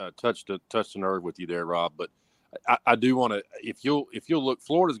Legg touched a nerve with you there, Rob. But I do want to, if you'll look,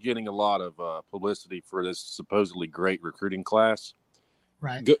 Florida's getting a lot of publicity for this supposedly great recruiting class.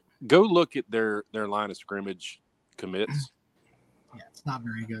 Right. Go look at their line of scrimmage commits. Yeah, it's not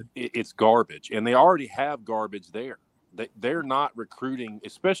very good. It's garbage, and they already have garbage there. They're not recruiting,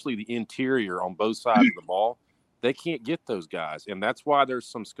 especially the interior on both sides of the ball. They can't get those guys, and that's why there's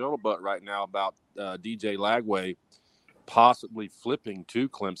some scuttlebutt right now about DJ Lagway possibly flipping to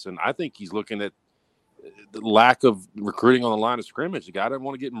Clemson. I think he's looking at the lack of recruiting on the line of scrimmage. The guy doesn't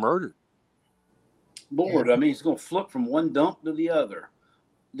want to get murdered. Lord, I mean, he's going to flip from one dump to the other.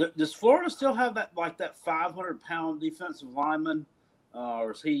 Does Florida still have that 500-pound defensive lineman?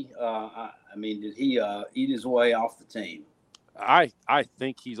 Or is he? Did he eat his way off the team? I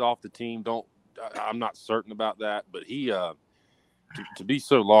think he's off the team. I'm not certain about that, but he to be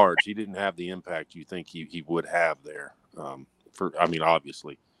so large, he didn't have the impact you think he would have there.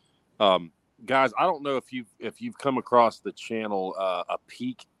 Obviously, guys, I don't know if you've come across the channel A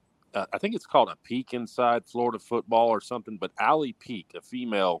Peek. I think it's called A Peek Inside Florida Football or something. But Allie Peek, a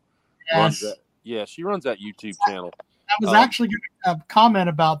female, runs that. Yeah, she runs that YouTube channel. I was actually going to comment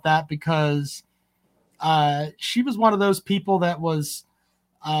about that because she was one of those people that was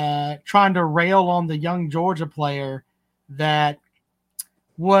trying to rail on the young Georgia player there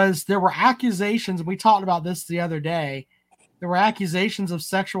were accusations, and we talked about this the other day, there were accusations of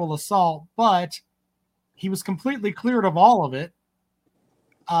sexual assault, but he was completely cleared of all of it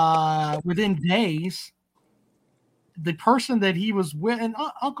within days. The person that he was with, and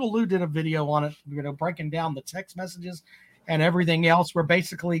Uncle Lou did a video on it, breaking down the text messages and everything else, where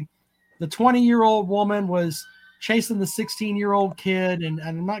basically the 20-year-old woman was chasing the 16-year-old kid. And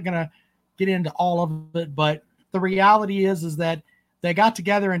I'm not going to get into all of it, but the reality is that they got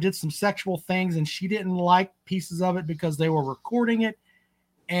together and did some sexual things, and she didn't like pieces of it because they were recording it,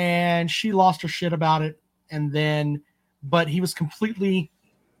 and she lost her shit about it. But he was completely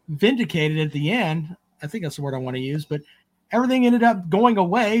vindicated at the end. I think that's the word I want to use, but everything ended up going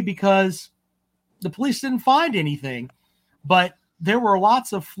away because the police didn't find anything. But there were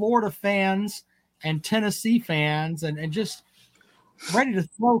lots of Florida fans and Tennessee fans and just ready to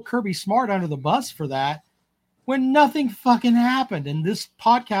throw Kirby Smart under the bus for that when nothing fucking happened. And this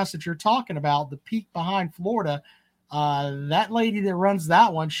podcast that you're talking about, The Peek Behind Florida, that lady that runs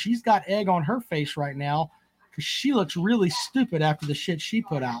that one, she's got egg on her face right now because she looks really stupid after the shit she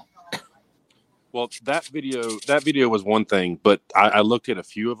put out. Well, that video was one thing, but I looked at a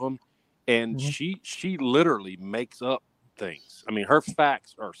few of them, and she literally makes up things. I mean, her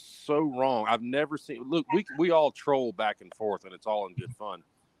facts are so wrong. I've never seen. Look, we all troll back and forth, and it's all in good fun.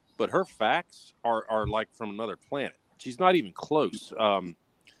 But her facts are like from another planet. She's not even close.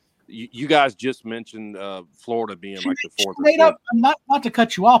 You guys just mentioned Florida being like the fourth. She made up, not to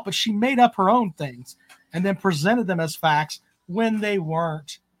cut you off, but she made up her own things and then presented them as facts when they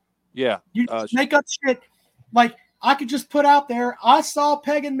weren't. Yeah. You just make up shit. Like, I could just put out there, I saw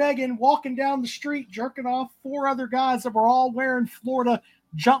Peg and Megan walking down the street jerking off 4 other guys that were all wearing Florida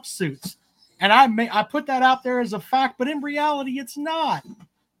jumpsuits. And I put that out there as a fact, but in reality, it's not.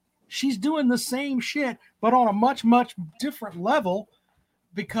 She's doing the same shit, but on a much, much different level.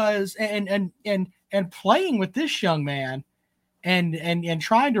 because and playing with this young man and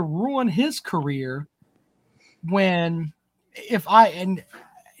trying to ruin his career when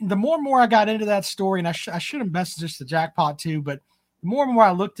the more and more I got into that story, and I should have messaged this to Jackpot too, but the more and more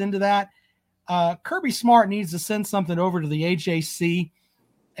I looked into that, Kirby Smart needs to send something over to the AJC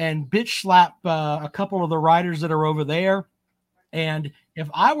and bitch slap a couple of the writers that are over there. And if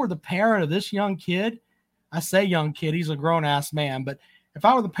I were the parent of this young kid, I say young kid, he's a grown ass man, but if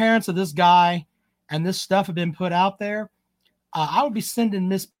I were the parents of this guy and this stuff had been put out there, I would be sending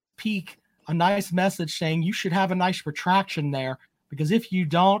Miss Peak a nice message saying you should have a nice retraction there, because if you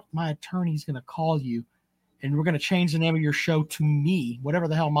don't, my attorney's going to call you and we're going to change the name of your show to me, whatever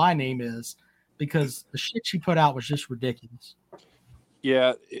the hell my name is, because the shit she put out was just ridiculous.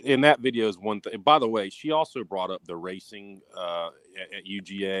 Yeah, and that video is one thing. By the way, she also brought up the racing at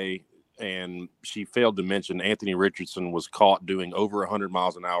UGA, and she failed to mention Anthony Richardson was caught doing over 100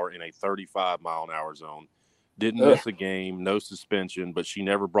 miles an hour in a 35-mile-an-hour zone. Didn't miss a game, no suspension, but she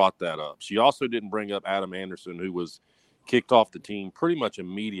never brought that up. She also didn't bring up Adam Anderson, who was kicked off the team pretty much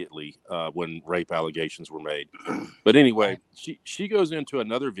immediately when rape allegations were made. But anyway, she goes into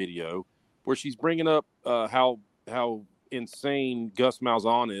another video where she's bringing up how insane Gus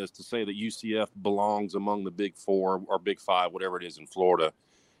Malzahn is to say that UCF belongs among the Big Four or Big Five, whatever it is in Florida.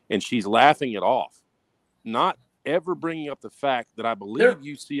 And she's laughing it off, not ever bringing up the fact that I believe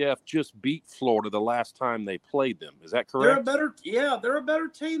UCF just beat Florida the last time they played them. Is that correct? They're a better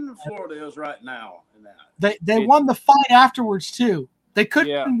team than Florida is right now. In that. They won the fight afterwards too. They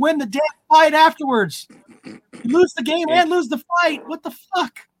couldn't win the damn fight afterwards. You lose the game and lose the fight. What the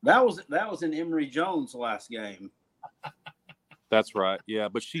fuck? That was in Emory Jones' last game. That's right. Yeah,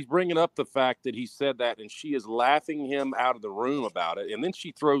 but she's bringing up the fact that he said that, and she is laughing him out of the room about it. And then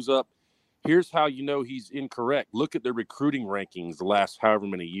she throws up, here's how you know he's incorrect. Look at the recruiting rankings the last however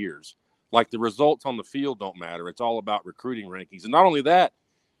many years. Like, the results on the field don't matter. It's all about recruiting rankings. And not only that,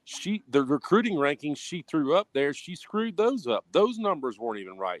 the recruiting rankings she threw up there, she screwed those up. Those numbers weren't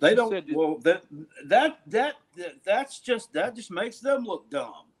even right. They don't. That just makes them look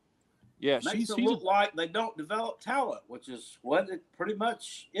dumb. Yeah, makes them look like they don't develop talent, which is what it pretty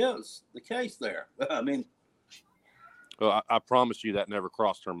much is the case there. I mean, well, I promise you that never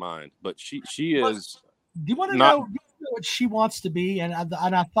crossed her mind, but she is. Do you want to know what she wants to be? And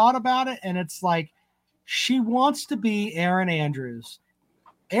I thought about it, and it's like she wants to be Erin Andrews.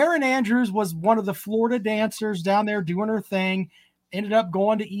 Erin Andrews was one of the Florida dancers down there doing her thing, ended up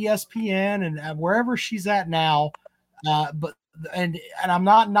going to ESPN and wherever she's at now. But I'm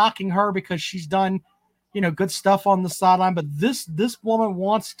not knocking her because she's done, good stuff on the sideline. But this woman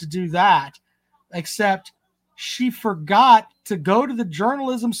wants to do that, except she forgot to go to the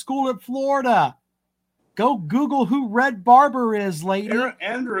journalism school at Florida. Go Google who Red Barber is, lady. Erin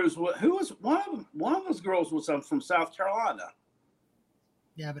Andrews, who was one of those girls was from South Carolina.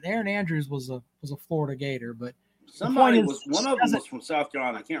 Yeah, but Erin Andrews was a Florida Gator. But one of them was from South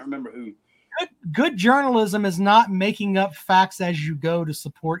Carolina. I can't remember who. Good journalism is not making up facts as you go to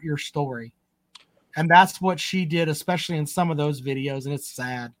support your story. And that's what she did, especially in some of those videos. And it's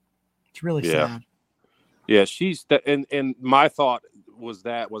sad. It's really sad. Yeah, and my thought was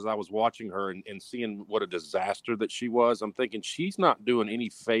I was watching her and seeing what a disaster that she was. I'm thinking she's not doing any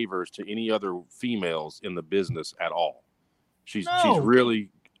favors to any other females in the business at all. She's really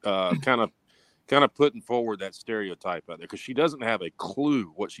kind of putting forward that stereotype out there because she doesn't have a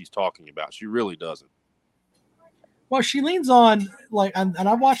clue what she's talking about. She really doesn't. Well, she leans on and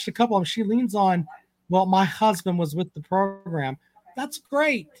I watched a couple of them. She leans on, well, my husband was with the program. That's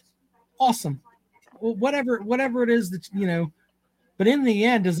great. Awesome. Well, whatever it is that, but in the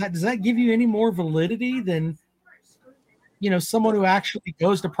end, does that give you any more validity than, someone who actually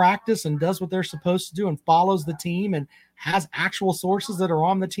goes to practice and does what they're supposed to do and follows the team and has actual sources that are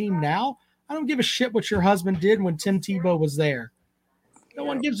on the team now? I don't give a shit what your husband did when Tim Tebow was there. No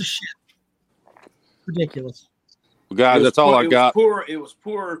one gives a shit. Ridiculous. Well, guys, that's all I got. It was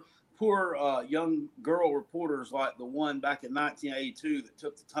poor young girl reporters like the one back in 1982 that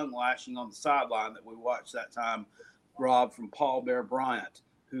took the tongue lashing on the sideline that we watched that time, Rob, from Paul Bear Bryant,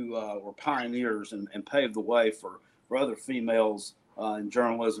 who were pioneers and paved the way for other females in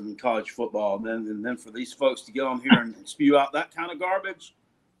journalism and college football. And then for these folks to get on here and spew out that kind of garbage,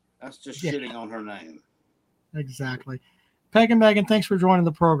 that's just shitting on her name. Exactly. Peg and Megan, thanks for joining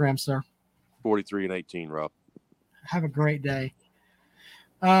the program, sir. 43-18, Rob. Have a great day.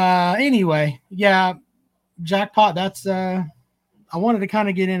 Anyway, Jackpot, that's I wanted to kind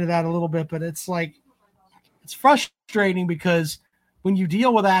of get into that a little bit, but it's like it's frustrating because when you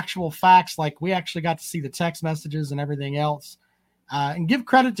deal with actual facts, like we actually got to see the text messages and everything else, And give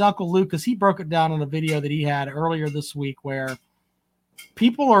credit to Uncle Luke because he broke it down in a video that he had earlier this week where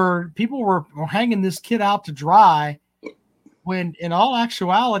people were hanging this kid out to dry when in all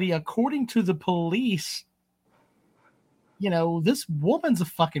actuality, according to the police, this woman's a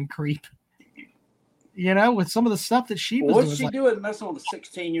fucking creep. With some of the stuff that she was What's she doing messing with a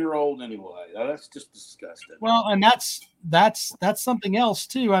 16-year-old anyway? That's just disgusting. Well, and that's something else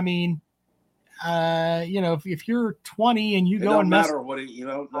too. I mean, if you're 20 and you it go don't and matter what he,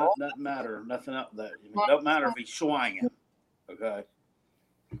 doesn't matter nothing up that. It don't matter if he's swinging. Okay.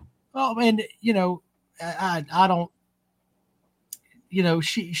 Well, and I don't.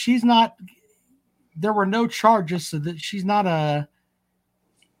 She's not. There were no charges, so that she's not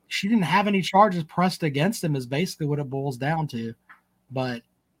she didn't have any charges pressed against him. Is basically what it boils down to. But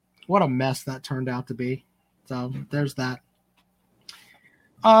what a mess that turned out to be. So there's that.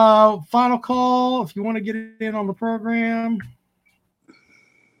 Final call. If you want to get in on the program,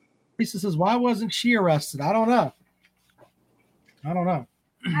 Lisa says, "Why wasn't she arrested?" I don't know.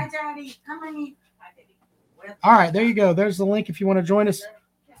 Hi, Daddy. How many? All right, there you go. There's the link if you want to join us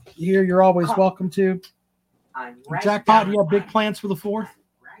here. You're always welcome to. Jackpot, do you have big plans for the 4th?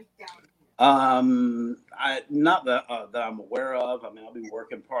 Not that I'm aware of. I mean, I'll be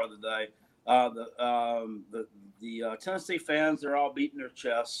working part of the day. The Tennessee fans, they're all beating their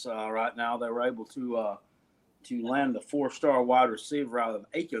chests right now. They were able to land the 4-star wide receiver out of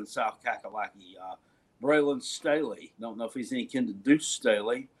Aiken, South Kakalaki, Braylon Staley. Don't know if he's any kin to Deuce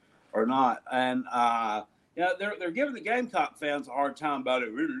Staley or not. And they're giving the Gamecock fans a hard time about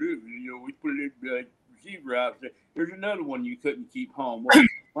it. We put it receiver out there. There's another one you couldn't keep home. Well,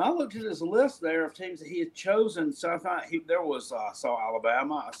 when I looked at his list there of teams that he had chosen, so I thought I saw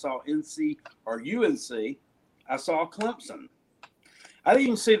Alabama, I saw UNC, I saw Clemson. I didn't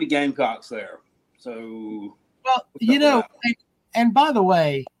even see the Gamecocks there. So, well, and by the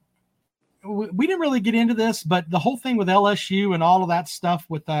way, we didn't really get into this, but the whole thing with LSU and all of that stuff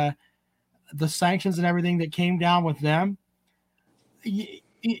with the sanctions and everything that came down with them,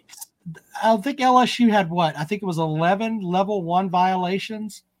 I think LSU had I think it was 11 level 1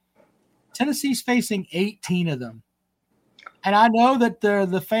 violations. Tennessee's facing 18 of them. And I know that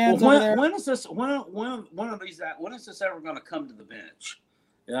the fans over there. When is this? When is this ever going to come to the bench?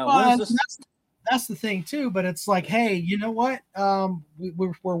 Yeah, that's the thing too. But it's like, hey, you know what?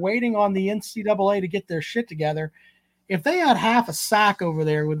 We're waiting on the NCAA to get their shit together. If they had half a sack over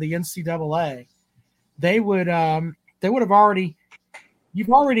there with the NCAA, they would have already. You've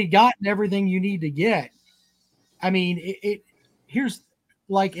already gotten everything you need to get. I mean, here's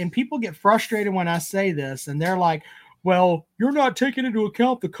like, and people get frustrated when I say this, and they're like, well, you're not taking into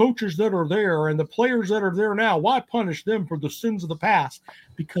account the coaches that are there and the players that are there now. Why punish them for the sins of the past?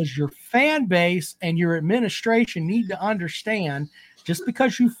 Because your fan base and your administration need to understand just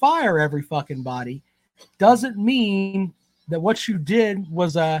because you fire every fucking body doesn't mean that what you did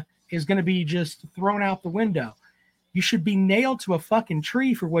is going to be just thrown out the window. You should be nailed to a fucking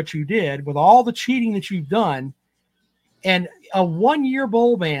tree for what you did with all the cheating that you've done, and a 1-year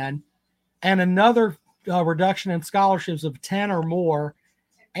bowl ban and another reduction in scholarships of 10 or more,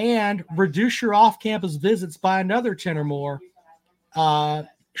 and reduce your off-campus visits by another 10 or more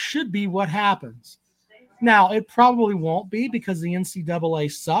should be what happens. Now, it probably won't be because the NCAA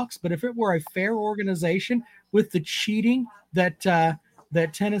sucks, but if it were a fair organization with the cheating that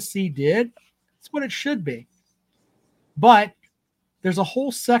Tennessee did, it's what it should be. But there's a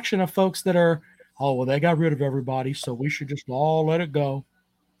whole section of folks that are, oh, well, they got rid of everybody, so we should just all let it go.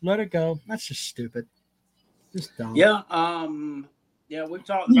 Let it go. That's just stupid. Just dumb. Yeah. We've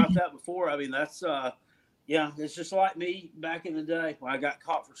talked about that before. I mean, that's, it's just like me back in the day when I got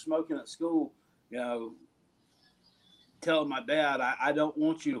caught for smoking at school, telling my dad, I don't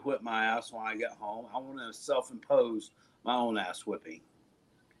want you to whip my ass when I get home. I want to self-impose my own ass whipping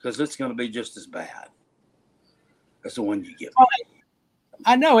because it's going to be just as bad. That's the one you get.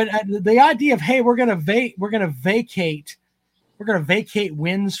 I know it. The idea of, hey, we're gonna vacate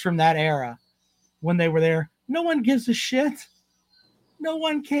wins from that era when they were there. No one gives a shit. No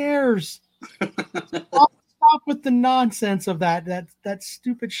one cares. Stop with the nonsense of that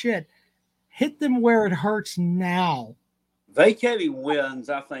stupid shit. Hit them where it hurts now. Vacating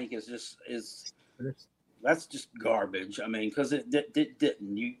wins, I think, that's just garbage. I mean, because it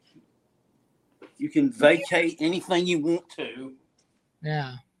didn't. You can vacate anything you want to.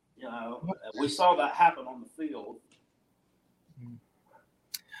 Yeah. We saw that happen on the field.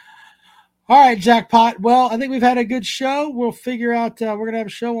 All right, Jackpot. Well, I think we've had a good show. We'll figure out we're going to have a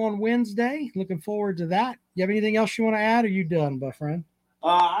show on Wednesday. Looking forward to that. You have anything else you want to add, or are you done, my friend?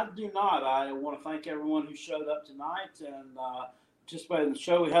 I do not. I want to thank everyone who showed up tonight, and participated in the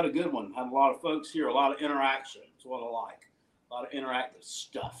show. We had a good one. Had a lot of folks here, a lot of interaction. That's what I like. A lot of interactive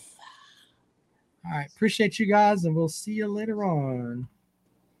stuff. All right. Appreciate you guys, and we'll see you later on.